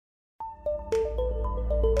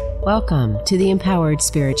Welcome to the Empowered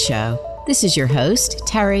Spirit Show. This is your host,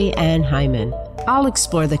 Terry Ann Hyman. I'll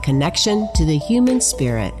explore the connection to the human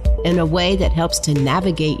spirit in a way that helps to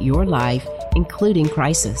navigate your life, including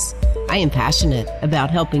crisis. I am passionate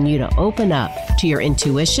about helping you to open up to your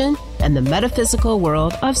intuition and the metaphysical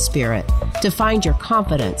world of spirit to find your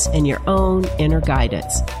confidence in your own inner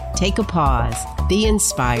guidance. Take a pause, be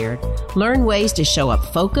inspired, learn ways to show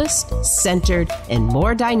up focused, centered, and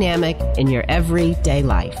more dynamic in your everyday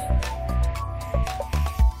life.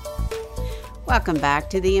 Welcome back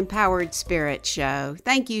to the Empowered Spirit Show.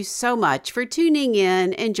 Thank you so much for tuning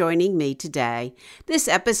in and joining me today. This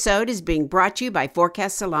episode is being brought to you by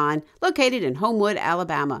Forecast Salon, located in Homewood,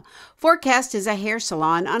 Alabama. Forecast is a hair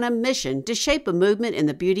salon on a mission to shape a movement in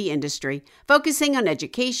the beauty industry, focusing on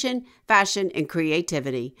education, fashion, and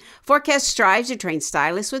creativity. Forecast strives to train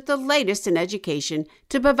stylists with the latest in education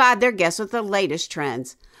to provide their guests with the latest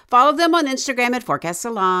trends. Follow them on Instagram at Forecast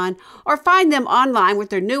Salon or find them online with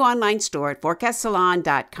their new online store at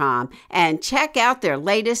forecastsalon.com and check out their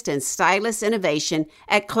latest and stylish innovation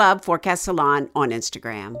at Club Forecast Salon on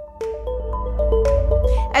Instagram.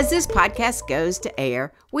 As this podcast goes to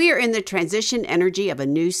air, we are in the transition energy of a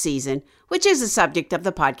new season, which is the subject of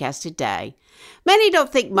the podcast today. Many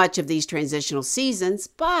don't think much of these transitional seasons,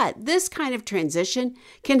 but this kind of transition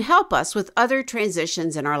can help us with other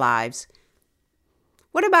transitions in our lives.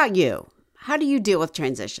 What about you? How do you deal with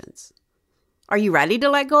transitions? Are you ready to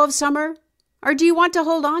let go of summer? Or do you want to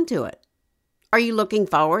hold on to it? Are you looking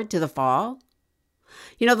forward to the fall?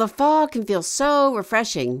 You know, the fall can feel so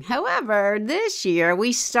refreshing. However, this year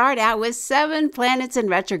we start out with 7 planets in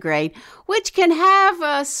retrograde, which can have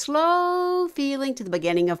a slow feeling to the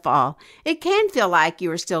beginning of fall. It can feel like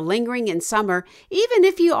you are still lingering in summer, even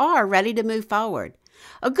if you are ready to move forward.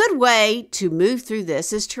 A good way to move through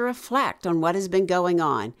this is to reflect on what has been going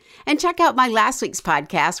on. And check out my last week's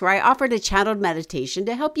podcast where I offered a channeled meditation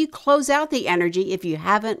to help you close out the energy if you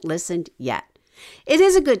haven't listened yet. It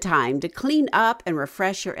is a good time to clean up and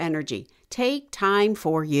refresh your energy. Take time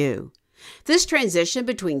for you. This transition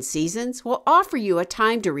between seasons will offer you a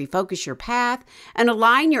time to refocus your path and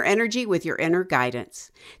align your energy with your inner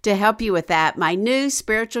guidance. To help you with that, my new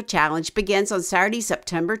spiritual challenge begins on Saturday,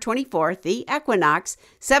 September 24th, the equinox,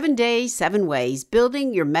 7 days, 7 ways,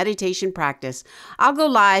 building your meditation practice. I'll go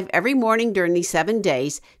live every morning during these 7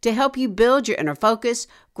 days to help you build your inner focus,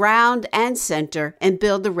 ground and center, and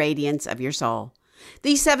build the radiance of your soul.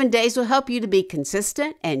 These 7 days will help you to be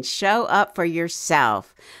consistent and show up for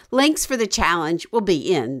yourself. Links for the challenge will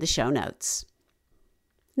be in the show notes.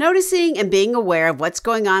 Noticing and being aware of what's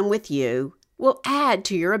going on with you will add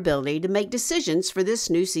to your ability to make decisions for this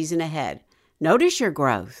new season ahead. Notice your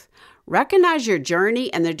growth. Recognize your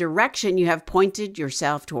journey and the direction you have pointed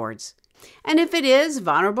yourself towards. And if it is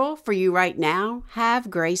vulnerable for you right now,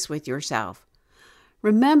 have grace with yourself.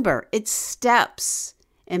 Remember, it's steps.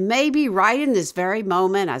 And maybe right in this very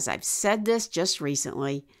moment, as I've said this just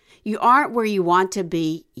recently, you aren't where you want to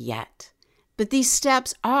be yet. But these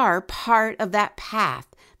steps are part of that path,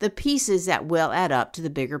 the pieces that will add up to the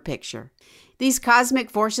bigger picture. These cosmic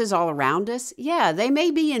forces all around us, yeah, they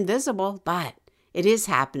may be invisible, but it is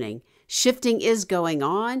happening. Shifting is going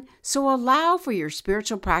on, so allow for your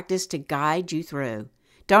spiritual practice to guide you through.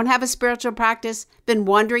 Don't have a spiritual practice? Been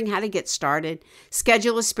wondering how to get started?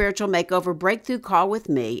 Schedule a spiritual makeover breakthrough call with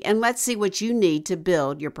me, and let's see what you need to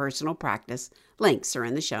build your personal practice. Links are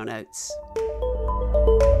in the show notes.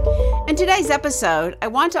 In today's episode, I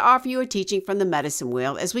want to offer you a teaching from the medicine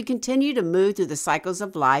wheel as we continue to move through the cycles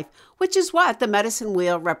of life, which is what the medicine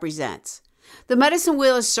wheel represents. The medicine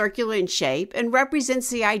wheel is circular in shape and represents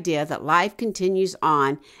the idea that life continues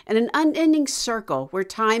on in an unending circle where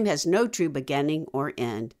time has no true beginning or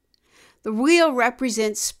end. The wheel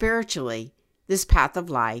represents spiritually this path of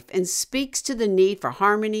life and speaks to the need for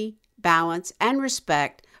harmony, balance, and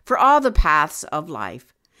respect for all the paths of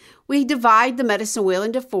life. We divide the medicine wheel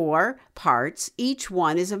into 4 parts. Each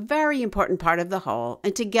one is a very important part of the whole,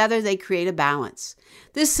 and together they create a balance.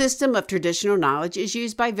 This system of traditional knowledge is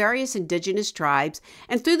used by various indigenous tribes,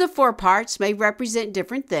 and through the 4 parts may represent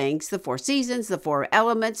different things, the 4 seasons, the 4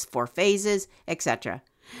 elements, 4 phases, etc.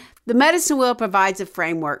 The medicine wheel provides a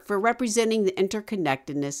framework for representing the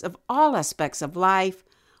interconnectedness of all aspects of life,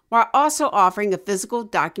 while also offering a physical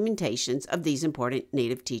documentations of these important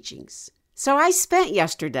native teachings. So I spent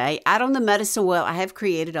yesterday out on the medicine wheel I have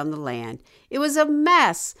created on the land. It was a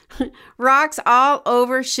mess. Rocks all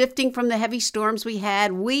over, shifting from the heavy storms we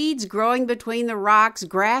had, weeds growing between the rocks,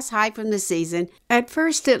 grass high from the season. At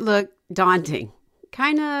first it looked daunting,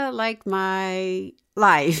 kind of like my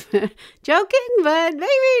life. Joking, but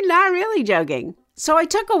maybe not really joking. So I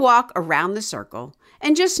took a walk around the circle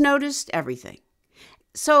and just noticed everything.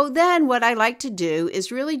 So then what I like to do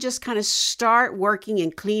is really just kind of start working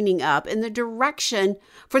and cleaning up in the direction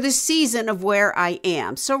for the season of where I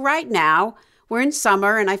am. So right now we're in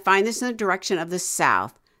summer and I find this in the direction of the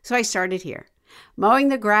south. So I started here, mowing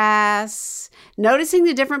the grass, noticing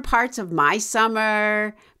the different parts of my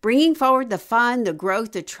summer, bringing forward the fun, the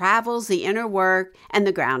growth, the travels, the inner work, and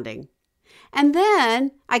the grounding. And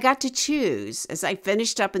then I got to choose as I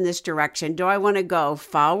finished up in this direction. Do I want to go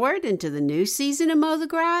forward into the new season and mow the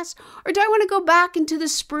grass? Or do I want to go back into the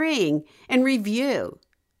spring and review?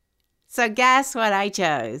 So guess what I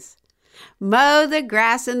chose? Mow the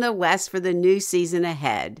grass in the west for the new season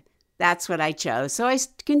ahead. That's what I chose. So I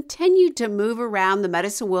continued to move around the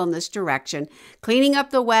medicine wheel in this direction, cleaning up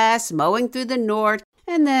the west, mowing through the north,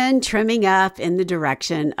 and then trimming up in the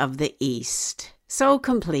direction of the east. So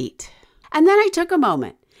complete. And then I took a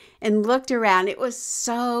moment and looked around. It was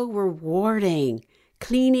so rewarding,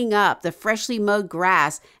 cleaning up the freshly mowed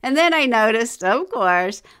grass. And then I noticed, of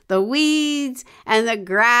course, the weeds and the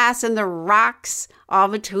grass and the rocks all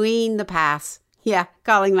between the paths. Yeah,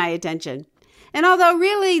 calling my attention. And although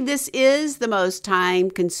really this is the most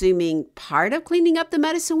time-consuming part of cleaning up the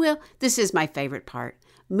medicine wheel, this is my favorite part.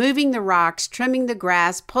 Moving the rocks, trimming the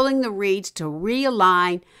grass, pulling the reeds to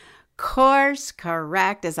realign, course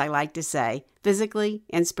correct, as I like to say, physically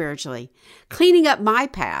and spiritually. Cleaning up my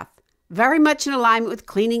path, very much in alignment with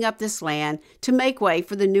cleaning up this land to make way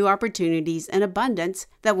for the new opportunities and abundance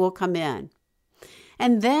that will come in.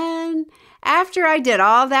 And then, after I did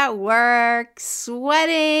all that work,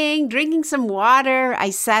 sweating, drinking some water, I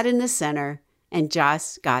sat in the center and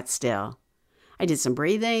just got still. I did some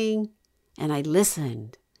breathing and I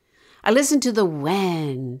listened. I listened to the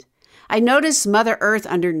wind. I noticed Mother Earth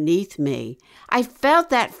underneath me. I felt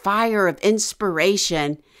that fire of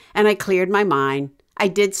inspiration and I cleared my mind. I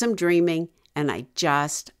did some dreaming and I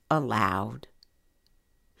just allowed.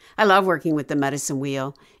 I love working with the medicine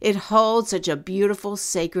wheel. It holds such a beautiful,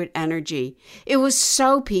 sacred energy. It was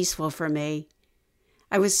so peaceful for me.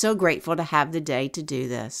 I was so grateful to have the day to do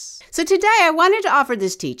this. So today I wanted to offer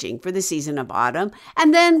this teaching for the season of autumn,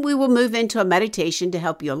 and then we will move into a meditation to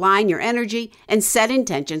help you align your energy and set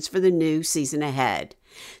intentions for the new season ahead.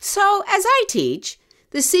 So as I teach,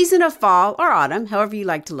 the season of fall or autumn, however you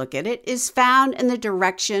like to look at it, is found in the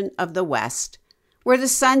direction of the west, where the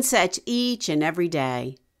sun sets each and every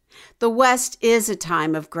day. The west is a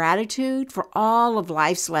time of gratitude for all of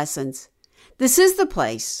life's lessons. This is the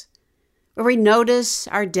place where we notice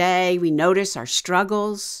our day, we notice our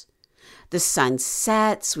struggles. The sun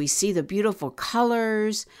sets, we see the beautiful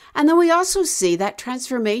colors, and then we also see that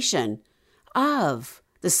transformation of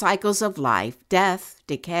the cycles of life, death,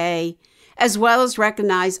 decay, as well as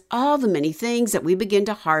recognize all the many things that we begin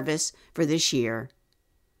to harvest for this year.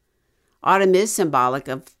 Autumn is symbolic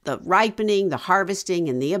of the ripening, the harvesting,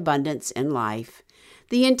 and the abundance in life.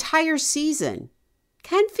 The entire season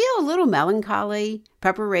can feel a little melancholy,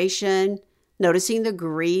 preparation, noticing the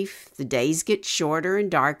grief. The days get shorter and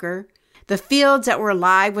darker. The fields that were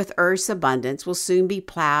alive with earth's abundance will soon be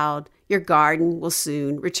plowed. Your garden will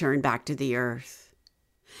soon return back to the earth.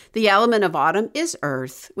 The element of autumn is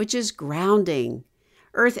earth, which is grounding.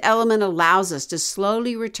 Earth element allows us to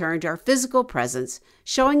slowly return to our physical presence,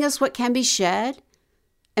 showing us what can be shed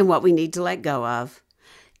and what we need to let go of.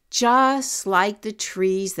 Just like the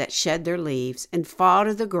trees that shed their leaves and fall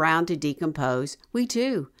to the ground to decompose, we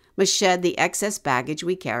too must shed the excess baggage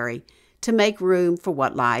we carry to make room for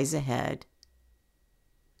what lies ahead.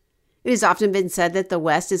 It has often been said that the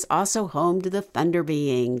West is also home to the thunder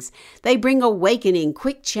beings. They bring awakening,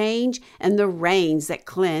 quick change, and the rains that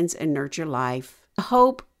cleanse and nurture life. The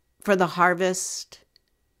hope for the harvest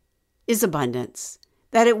is abundance,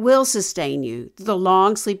 that it will sustain you through the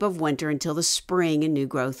long sleep of winter until the spring and new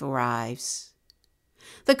growth arrives.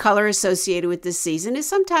 The color associated with this season is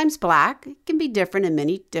sometimes black. It can be different in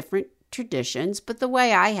many different traditions, but the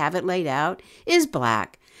way I have it laid out is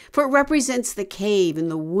black, for it represents the cave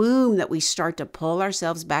and the womb that we start to pull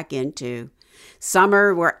ourselves back into.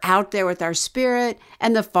 Summer, we're out there with our spirit,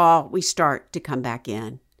 and the fall, we start to come back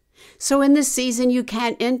in. So in this season, you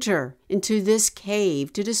can enter into this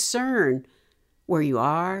cave to discern where you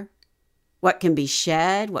are, what can be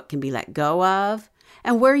shed, what can be let go of,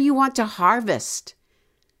 and where you want to harvest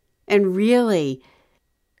and really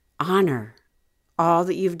honor all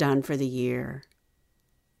that you've done for the year.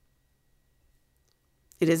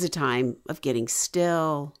 It is a time of getting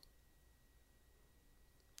still.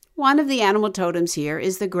 One of the animal totems here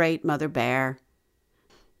is the great mother bear.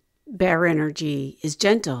 Bear energy is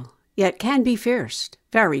gentle, yet can be fierce,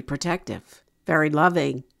 very protective, very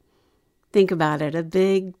loving. Think about it, a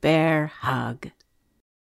big bear hug.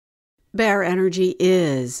 Bear energy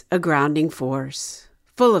is a grounding force,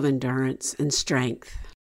 full of endurance and strength.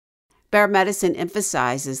 Bear medicine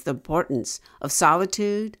emphasizes the importance of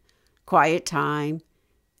solitude, quiet time,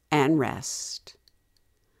 and rest.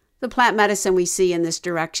 The plant medicine we see in this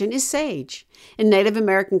direction is sage. In Native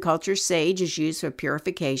American culture, sage is used for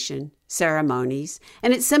purification, ceremonies,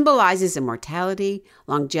 and it symbolizes immortality,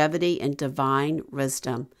 longevity, and divine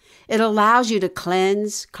wisdom. It allows you to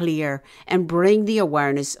cleanse, clear, and bring the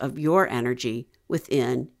awareness of your energy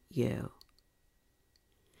within you.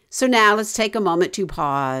 So now let's take a moment to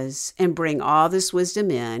pause and bring all this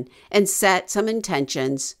wisdom in and set some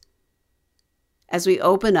intentions as we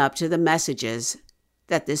open up to the messages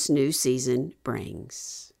that this new season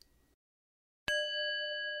brings.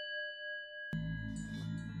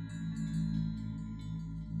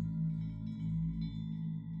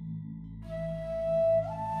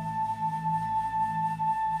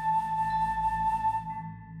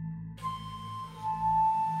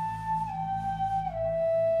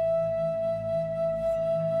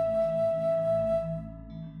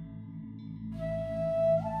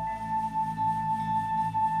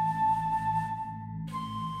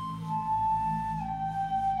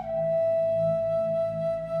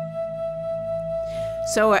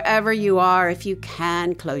 So wherever you are, if you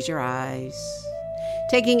can, close your eyes.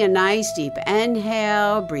 Taking a nice deep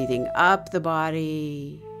inhale, breathing up the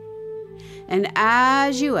body. And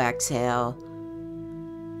as you exhale,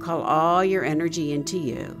 call all your energy into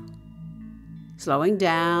you. Slowing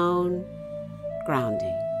down,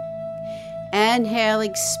 grounding. Inhale,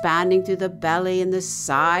 expanding through the belly and the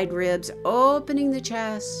side ribs, opening the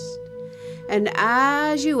chest. And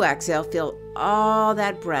as you exhale, feel all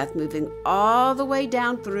that breath moving all the way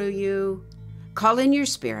down through you. Call in your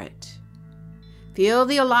spirit. Feel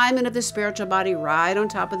the alignment of the spiritual body right on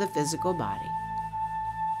top of the physical body.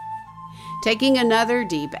 Taking another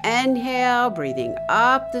deep inhale, breathing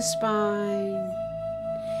up the spine.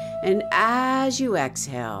 And as you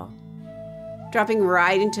exhale, dropping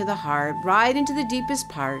right into the heart, right into the deepest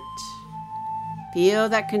part. Feel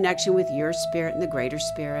that connection with your spirit and the greater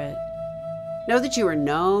spirit. Know that you are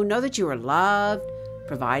known, know that you are loved,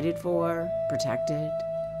 provided for, protected.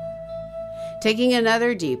 Taking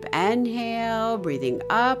another deep inhale, breathing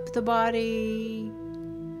up the body.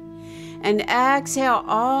 And exhale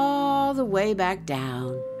all the way back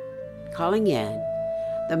down, calling in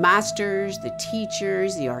the masters, the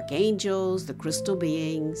teachers, the archangels, the crystal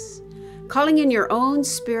beings, calling in your own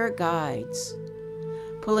spirit guides,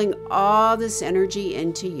 pulling all this energy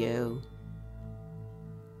into you.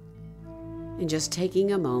 And just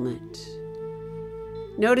taking a moment,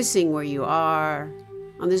 noticing where you are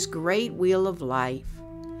on this great wheel of life,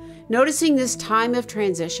 noticing this time of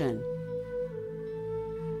transition,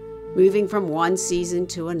 moving from one season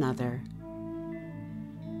to another.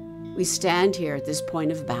 We stand here at this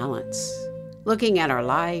point of balance, looking at our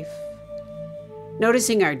life,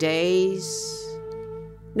 noticing our days,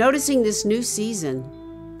 noticing this new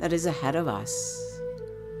season that is ahead of us.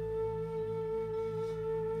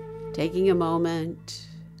 Taking a moment,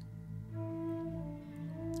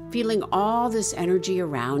 feeling all this energy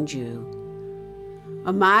around you,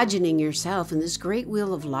 imagining yourself in this great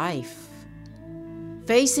wheel of life,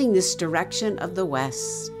 facing this direction of the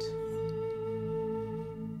west.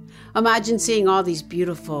 Imagine seeing all these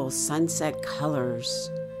beautiful sunset colors,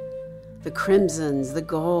 the crimsons, the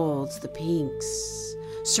golds, the pinks,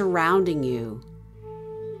 surrounding you,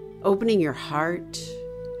 opening your heart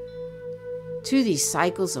to these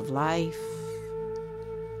cycles of life,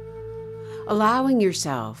 allowing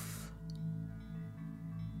yourself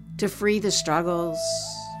to free the struggles,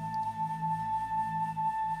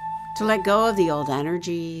 to let go of the old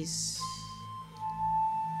energies,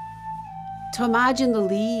 to imagine the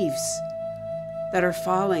leaves that are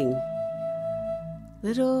falling,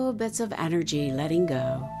 little bits of energy letting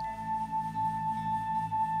go.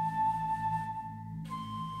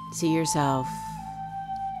 See yourself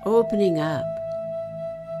opening up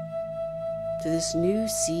to this new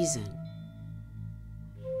season.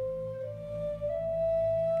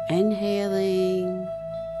 Inhaling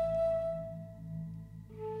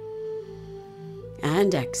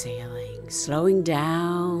and exhaling, slowing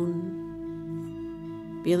down,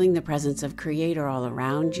 feeling the presence of Creator all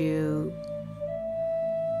around you,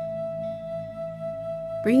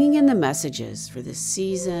 bringing in the messages for this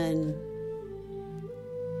season.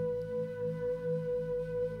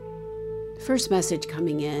 The first message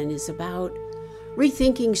coming in is about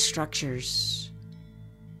rethinking structures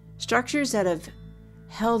that have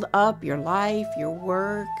held up your life, your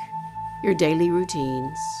work, your daily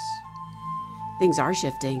routines. Things are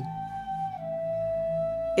shifting.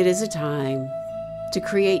 It is a time to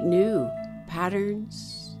create new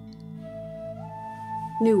patterns,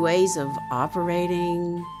 new ways of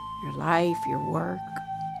operating your life, your work.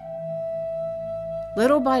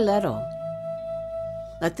 Little by little,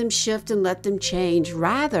 let them shift and let them change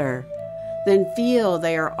rather than feel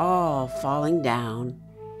they are all falling down.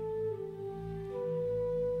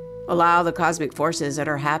 Allow the cosmic forces that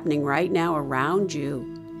are happening right now around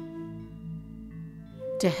you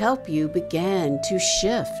to help you begin to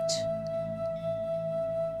shift,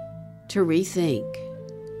 to rethink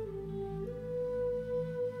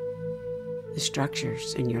the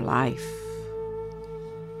structures in your life.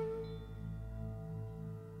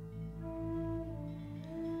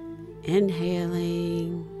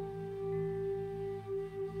 Inhaling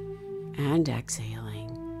and exhaling.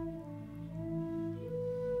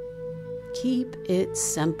 Keep it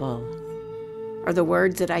simple are the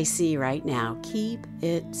words that I see right now. Keep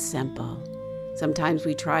it simple. Sometimes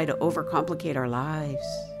we try to overcomplicate our lives.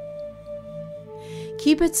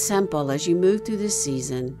 Keep it simple as you move through this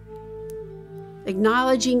season,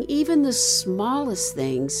 acknowledging even the smallest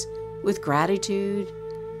things with gratitude,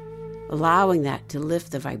 allowing that to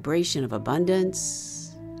lift the vibration of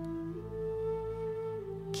abundance.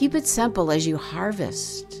 Keep it simple as you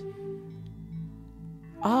harvest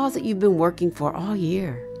all that you've been working for all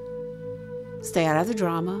year. Stay out of the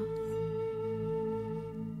drama.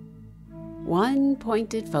 One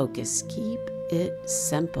pointed focus. Keep it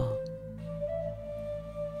simple.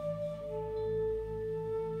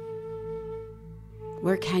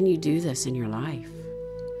 Where can you do this in your life?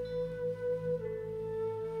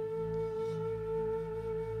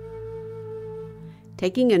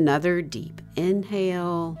 Taking another deep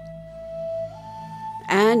inhale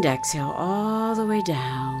and exhale all the way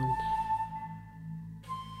down.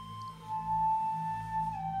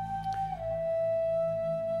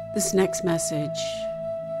 This next message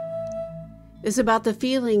is about the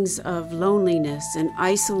feelings of loneliness and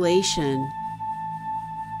isolation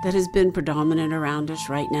that has been predominant around us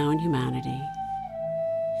right now in humanity.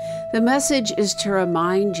 The message is to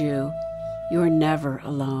remind you are never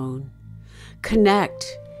alone.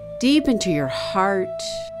 Connect deep into your heart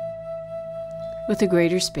with the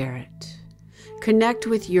greater spirit. Connect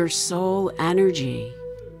with your soul energy.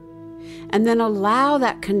 And then allow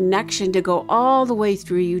that connection to go all the way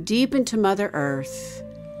through you, deep into Mother Earth.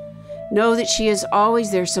 Know that she is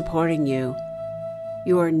always there supporting you.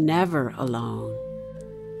 You are never alone.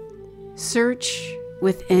 Search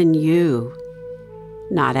within you,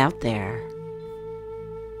 not out there.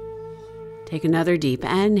 Take another deep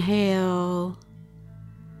inhale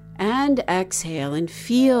and exhale and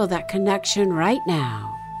feel that connection right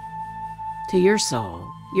now to your soul,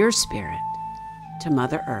 your spirit, to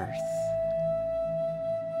Mother Earth.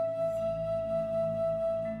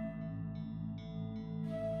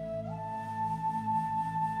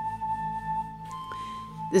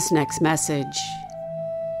 This next message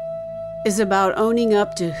is about owning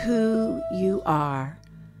up to who you are.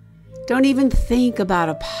 Don't even think about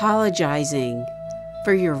apologizing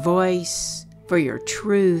for your voice, for your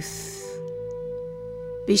truth.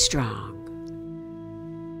 Be strong.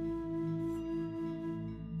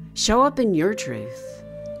 Show up in your truth.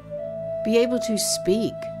 Be able to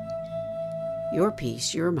speak your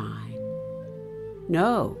piece, your mind.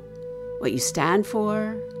 Know what you stand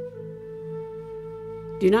for.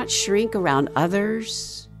 Do not shrink around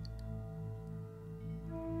others.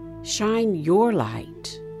 Shine your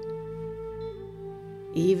light,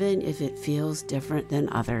 even if it feels different than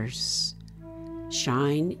others.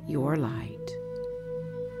 Shine your light.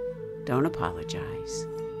 Don't apologize.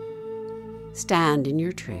 Stand in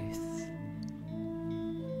your truth.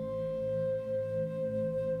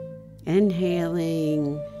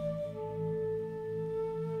 Inhaling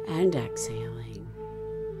and exhaling.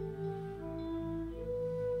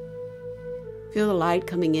 Feel the light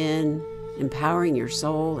coming in, empowering your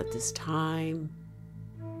soul at this time.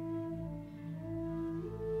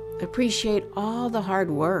 Appreciate all the hard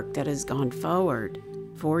work that has gone forward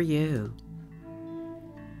for you.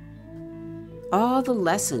 All the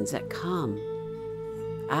lessons that come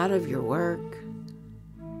out of your work,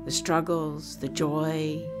 the struggles, the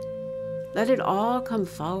joy. Let it all come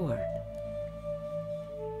forward.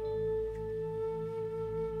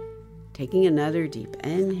 Taking another deep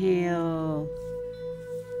inhale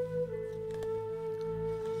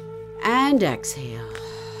and exhale.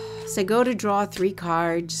 So go to draw 3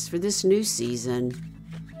 cards for this new season.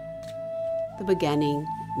 The beginning,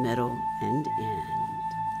 middle, and end.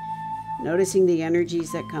 Noticing the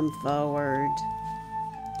energies that come forward.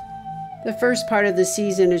 The first part of the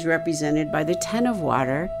season is represented by the Ten of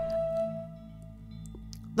Water.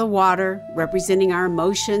 The water, representing our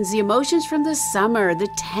emotions, the emotions from the summer. The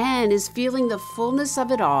 10 is feeling the fullness of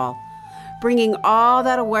it all, bringing all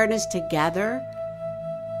that awareness together.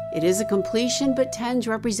 It is a completion, but 10s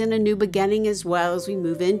represent a new beginning as well as we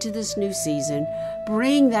move into this new season.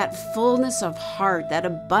 Bring that fullness of heart, that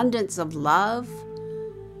abundance of love,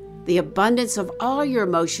 the abundance of all your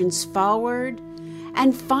emotions forward,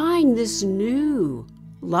 and find this new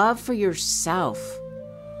love for yourself.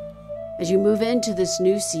 As you move into this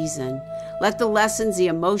new season, let the lessons, the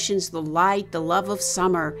emotions, the light, the love of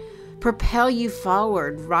summer propel you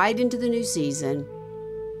forward right into the new season.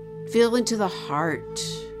 Feel into the heart,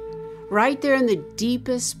 right there in the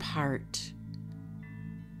deepest part.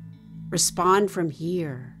 Respond from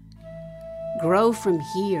here. Grow from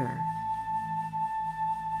here.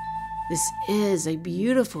 This is a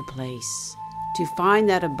beautiful place to find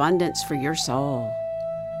that abundance for your soul.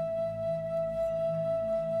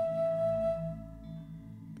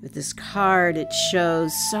 With this card, it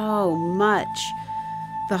shows so much.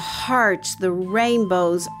 The hearts, the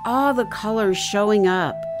rainbows, all the colors showing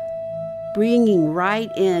up, bringing right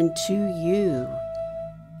into you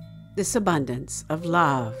this abundance of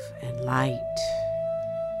love and light.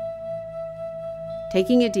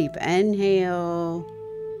 Taking a deep inhale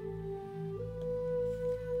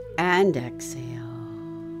and exhale.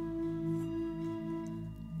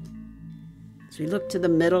 As we look to the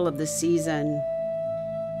middle of the season,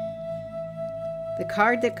 the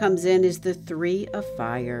card that comes in is the 3 of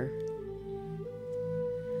Fire.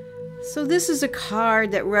 So this is a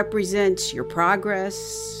card that represents your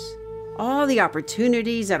progress, all the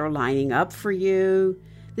opportunities that are lining up for you.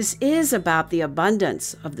 This is about the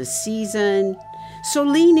abundance of the season. So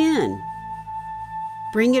lean in.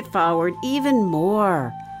 Bring it forward. Even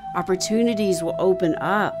more opportunities will open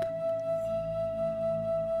up.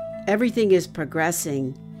 Everything is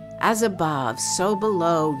progressing. As above, so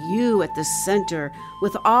below, you at the center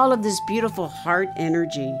with all of this beautiful heart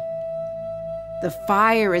energy. The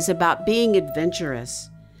fire is about being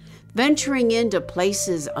adventurous, venturing into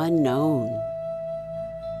places unknown.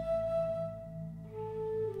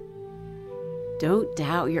 Don't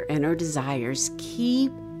doubt your inner desires.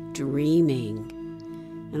 Keep dreaming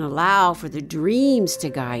and allow for the dreams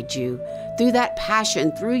to guide you through that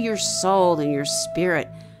passion, through your soul and your spirit.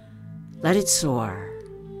 Let it soar.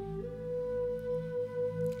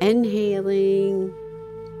 Inhaling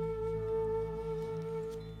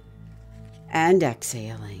and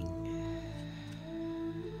exhaling.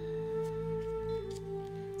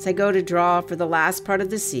 As I go to draw for the last part of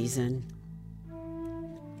the season,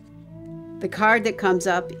 the card that comes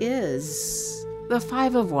up is the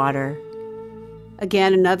 5 of Water.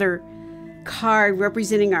 Again, another card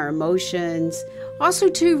representing our emotions. Also,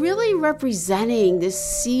 too, really representing this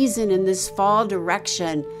season and this fall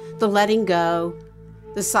direction, the letting go,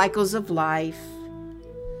 the cycles of life.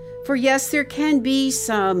 For yes, there can be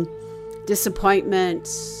some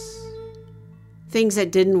disappointments, things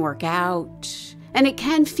that didn't work out, and it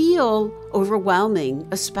can feel overwhelming,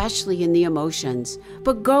 especially in the emotions.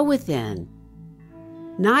 But go within.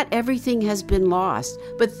 Not everything has been lost,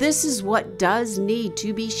 but this is what does need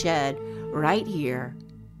to be shed right here,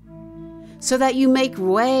 so that you make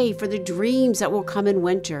way for the dreams that will come in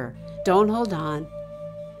winter. Don't hold on.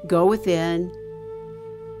 Go within.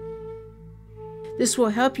 This will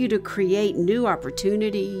help you to create new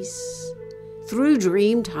opportunities through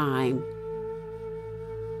dream time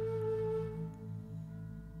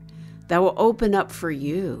that will open up for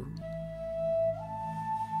you.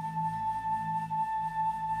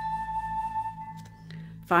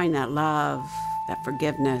 Find that love, that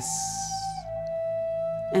forgiveness,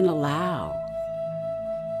 and allow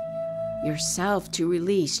yourself to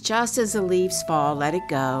release. Just as the leaves fall, let it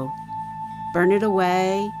go. Burn it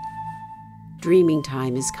away. Dreaming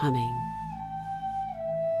time is coming.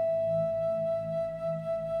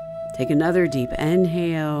 Take another deep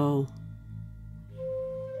inhale.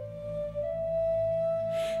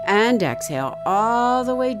 And exhale all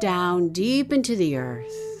the way down deep into the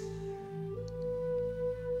earth.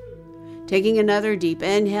 Taking another deep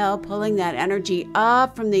inhale, pulling that energy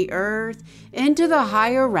up from the earth into the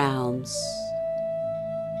higher realms.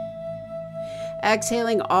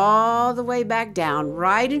 Exhaling all the way back down,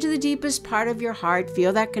 right into the deepest part of your heart.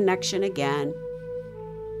 Feel that connection again.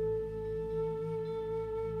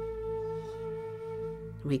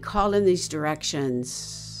 We call in these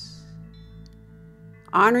directions,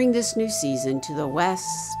 honoring this new season to the west,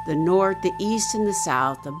 the north, the east, and the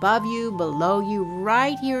south, above you, below you,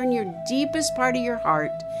 right here in your deepest part of your heart.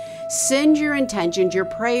 Send your intentions, your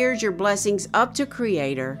prayers, your blessings up to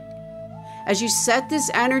Creator as you set this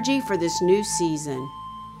energy for this new season.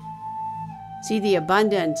 See the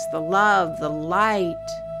abundance, the love, the light,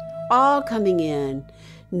 all coming in.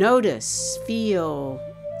 Notice, feel,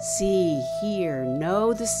 see, hear,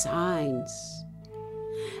 know the signs.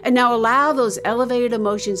 And now allow those elevated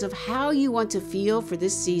emotions of how you want to feel for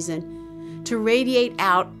this season to radiate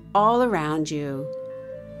out all around you.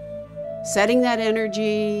 Setting that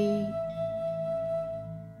energy.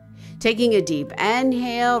 Taking a deep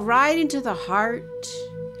inhale right into the heart.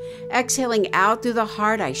 Exhaling out through the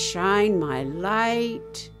heart, I shine my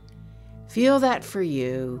light. Feel that for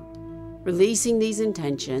you. Releasing these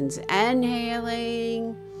intentions.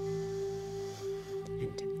 Inhaling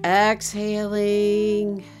and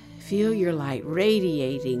exhaling. Feel your light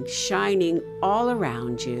radiating, shining all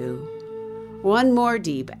around you. One more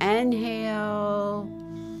deep inhale.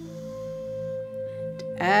 And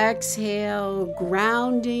exhale,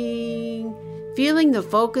 grounding. Feeling the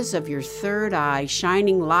focus of your third eye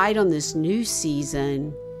shining light on this new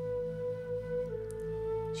season.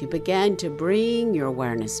 As you begin to bring your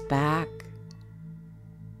awareness back.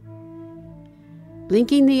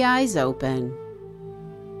 Blinking the eyes open.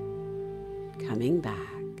 Coming back.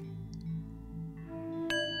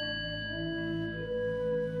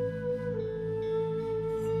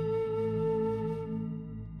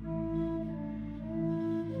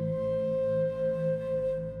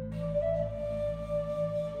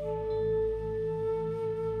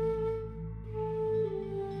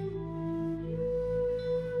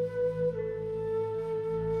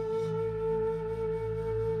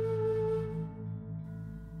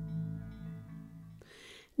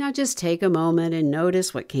 Now just take a moment and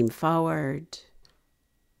notice what came forward.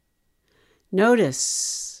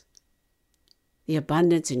 Notice the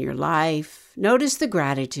abundance in your life. Notice the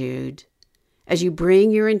gratitude as you bring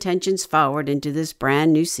your intentions forward into this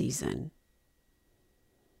brand new season.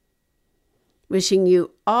 Wishing you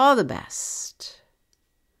all the best.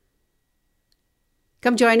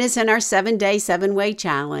 Come join us in our 7-day, 7-way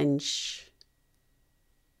challenge.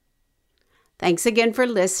 Thanks again for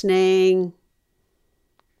listening.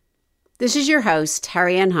 This is your host,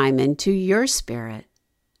 Terry Ann Hyman, to your spirit.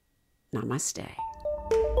 Namaste.